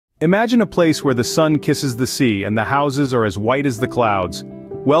Imagine a place where the sun kisses the sea and the houses are as white as the clouds.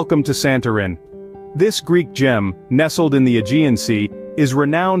 Welcome to Santorin. This Greek gem, nestled in the Aegean Sea, is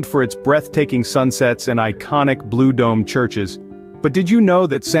renowned for its breathtaking sunsets and iconic blue-domed churches. But did you know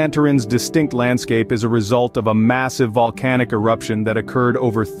that Santorin's distinct landscape is a result of a massive volcanic eruption that occurred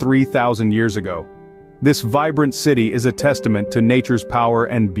over 3,000 years ago? This vibrant city is a testament to nature's power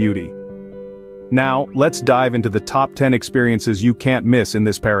and beauty. Now, let's dive into the top 10 experiences you can't miss in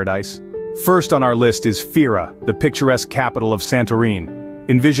this paradise. First on our list is Fira, the picturesque capital of Santorin.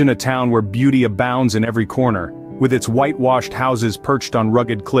 Envision a town where beauty abounds in every corner. With its whitewashed houses perched on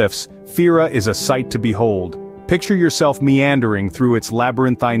rugged cliffs, Fira is a sight to behold. Picture yourself meandering through its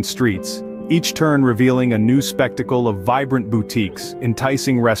labyrinthine streets, each turn revealing a new spectacle of vibrant boutiques,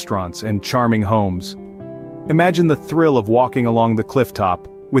 enticing restaurants, and charming homes. Imagine the thrill of walking along the clifftop,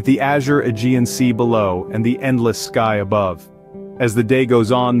 with the azure Aegean Sea below and the endless sky above. As the day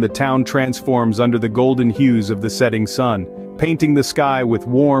goes on, the town transforms under the golden hues of the setting sun, painting the sky with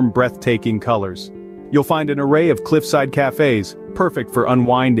warm, breathtaking colors. You'll find an array of cliffside cafes, perfect for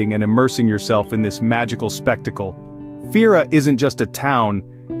unwinding and immersing yourself in this magical spectacle. Fira isn't just a town,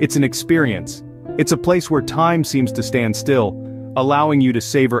 it's an experience. It's a place where time seems to stand still, allowing you to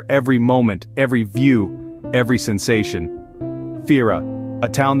savor every moment, every view, every sensation. Fira, a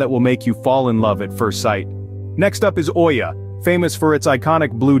town that will make you fall in love at first sight. Next up is Oia, famous for its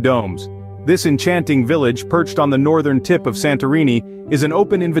iconic blue domes. This enchanting village, perched on the northern tip of Santorini, is an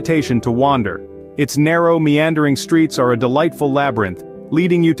open invitation to wander. Its narrow, meandering streets are a delightful labyrinth,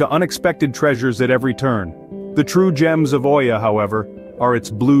 leading you to unexpected treasures at every turn. The true gems of Oia, however, are its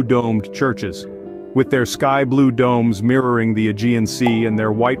blue-domed churches. With their sky-blue domes mirroring the Aegean Sea and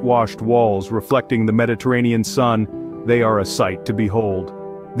their whitewashed walls reflecting the Mediterranean sun, they are a sight to behold.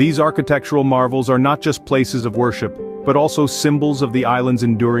 These architectural marvels are not just places of worship, but also symbols of the island's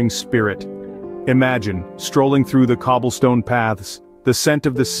enduring spirit. Imagine, strolling through the cobblestone paths, the scent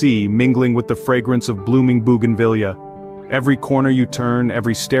of the sea mingling with the fragrance of blooming bougainvillea. Every corner you turn,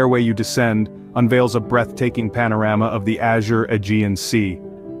 every stairway you descend, unveils a breathtaking panorama of the azure Aegean Sea.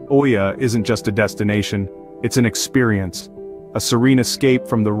 Oia isn't just a destination, it's an experience. A serene escape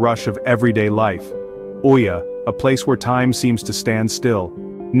from the rush of everyday life. Oia, a place where time seems to stand still.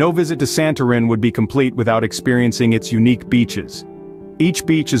 No visit to Santorin would be complete without experiencing its unique beaches. Each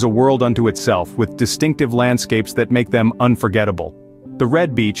beach is a world unto itself, with distinctive landscapes that make them unforgettable. The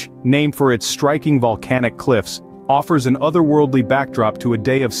Red Beach, named for its striking volcanic cliffs, offers an otherworldly backdrop to a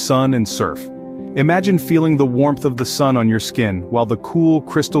day of sun and surf. Imagine feeling the warmth of the sun on your skin, while the cool,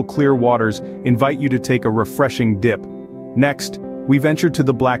 crystal-clear waters invite you to take a refreshing dip. Next, we venture to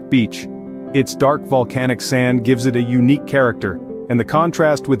the Black Beach. Its dark volcanic sand gives it a unique character, and the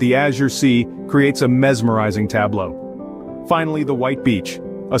contrast with the azure sea creates a mesmerizing tableau. Finally, the White Beach,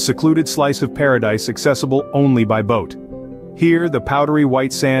 a secluded slice of paradise accessible only by boat. Here, the powdery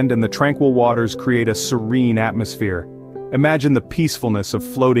white sand and the tranquil waters create a serene atmosphere. Imagine the peacefulness of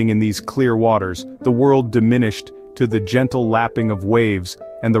floating in these clear waters, the world diminished to the gentle lapping of waves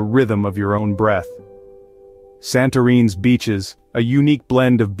and the rhythm of your own breath. Santorin's beaches, a unique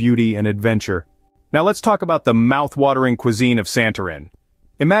blend of beauty and adventure. Now let's talk about the mouth-watering cuisine of Santorin.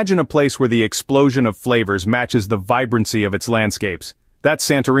 Imagine a place where the explosion of flavors matches the vibrancy of its landscapes. That's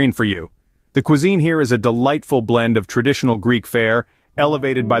Santorin for you. The cuisine here is a delightful blend of traditional Greek fare,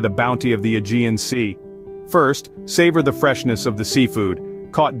 elevated by the bounty of the Aegean Sea. First, savor the freshness of the seafood,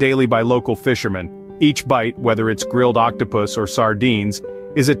 caught daily by local fishermen. Each bite, whether it's grilled octopus or sardines,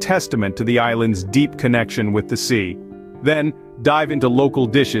 is a testament to the island's deep connection with the sea. Then, dive into local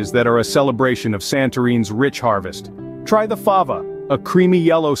dishes that are a celebration of Santorin's rich harvest. Try the fava, a creamy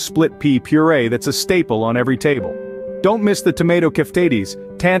yellow split pea puree that's a staple on every table. Don't miss the tomato keftedes,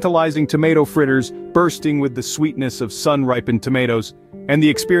 tantalizing tomato fritters bursting with the sweetness of sun-ripened tomatoes, and the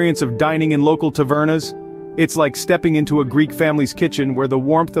experience of dining in local tavernas. It's like stepping into a Greek family's kitchen where the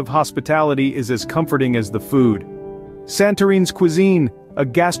warmth of hospitality is as comforting as the food. Santorin's cuisine, a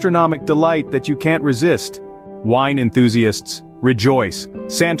gastronomic delight that you can't resist. Wine enthusiasts, rejoice,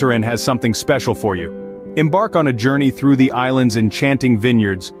 Santorin has something special for you. Embark on a journey through the island's enchanting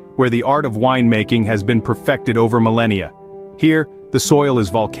vineyards, where the art of winemaking has been perfected over millennia. Here, the soil is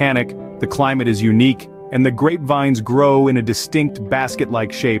volcanic, the climate is unique, and the grapevines grow in a distinct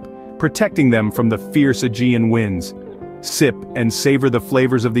basket-like shape, protecting them from the fierce Aegean winds. Sip and savor the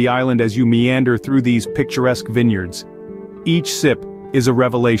flavors of the island as you meander through these picturesque vineyards. Each sip is a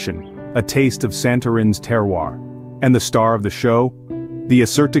revelation, a taste of Santorin's terroir. And the star of the show? The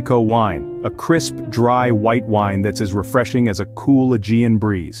Asurtico wine, a crisp, dry white wine that's as refreshing as a cool Aegean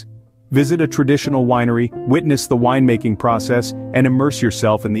breeze. Visit a traditional winery, witness the winemaking process, and immerse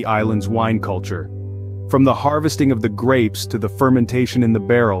yourself in the island's wine culture. From the harvesting of the grapes to the fermentation in the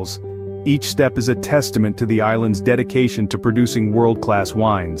barrels, each step is a testament to the island's dedication to producing world-class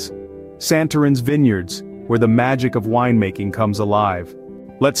wines. Santorin's vineyards, where the magic of winemaking comes alive.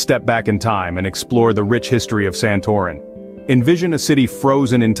 Let's step back in time and explore the rich history of Santorin. Envision a city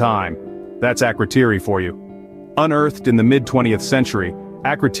frozen in time. That's Akrotiri for you. Unearthed in the mid-20th century,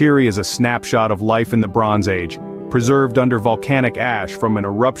 Akrotiri is a snapshot of life in the Bronze Age, preserved under volcanic ash from an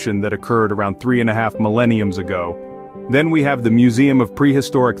eruption that occurred around 3.5 millenniums ago. Then we have the Museum of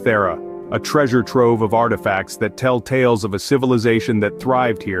Prehistoric Thera, a treasure trove of artifacts that tell tales of a civilization that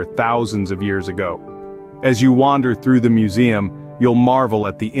thrived here thousands of years ago. As you wander through the museum, you'll marvel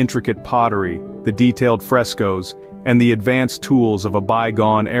at the intricate pottery, the detailed frescoes, and the advanced tools of a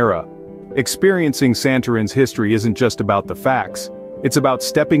bygone era. Experiencing Santorin's history isn't just about the facts. It's about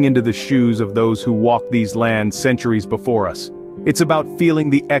stepping into the shoes of those who walked these lands centuries before us. It's about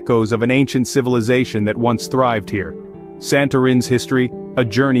feeling the echoes of an ancient civilization that once thrived here. Santorin's history, a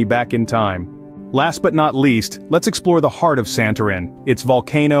journey back in time. Last but not least, let's explore the heart of Santorin, its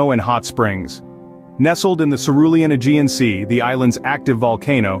volcano and hot springs. Nestled in the cerulean Aegean Sea, the island's active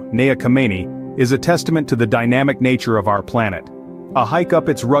volcano, Nea Kameni, is a testament to the dynamic nature of our planet. A hike up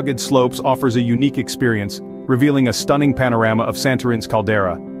its rugged slopes offers a unique experience, revealing a stunning panorama of Santorin's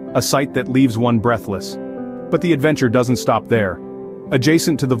caldera, a sight that leaves one breathless. But the adventure doesn't stop there.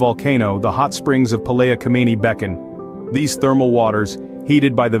 Adjacent to the volcano, the hot springs of Palea Kameni beckon. These thermal waters,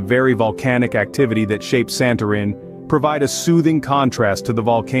 heated by the very volcanic activity that shapes Santorin, provide a soothing contrast to the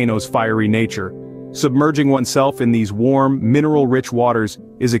volcano's fiery nature. Submerging oneself in these warm, mineral-rich waters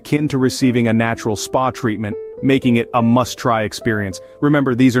is akin to receiving a natural spa treatment, making it a must-try experience.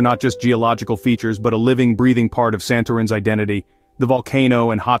 Remember, these are not just geological features but a living, breathing part of Santorin's identity. The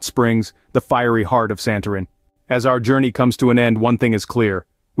volcano and hot springs, the fiery heart of Santorin. As our journey comes to an end, one thing is clear.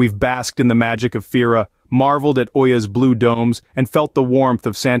 We've basked in the magic of Fira, marveled at Oia's blue domes, and felt the warmth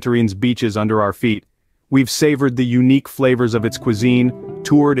of Santorin's beaches under our feet. We've savored the unique flavors of its cuisine,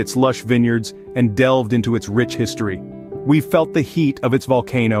 toured its lush vineyards, and delved into its rich history. We've felt the heat of its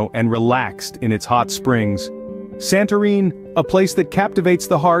volcano and relaxed in its hot springs. Santorin, a place that captivates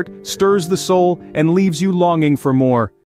the heart, stirs the soul, and leaves you longing for more.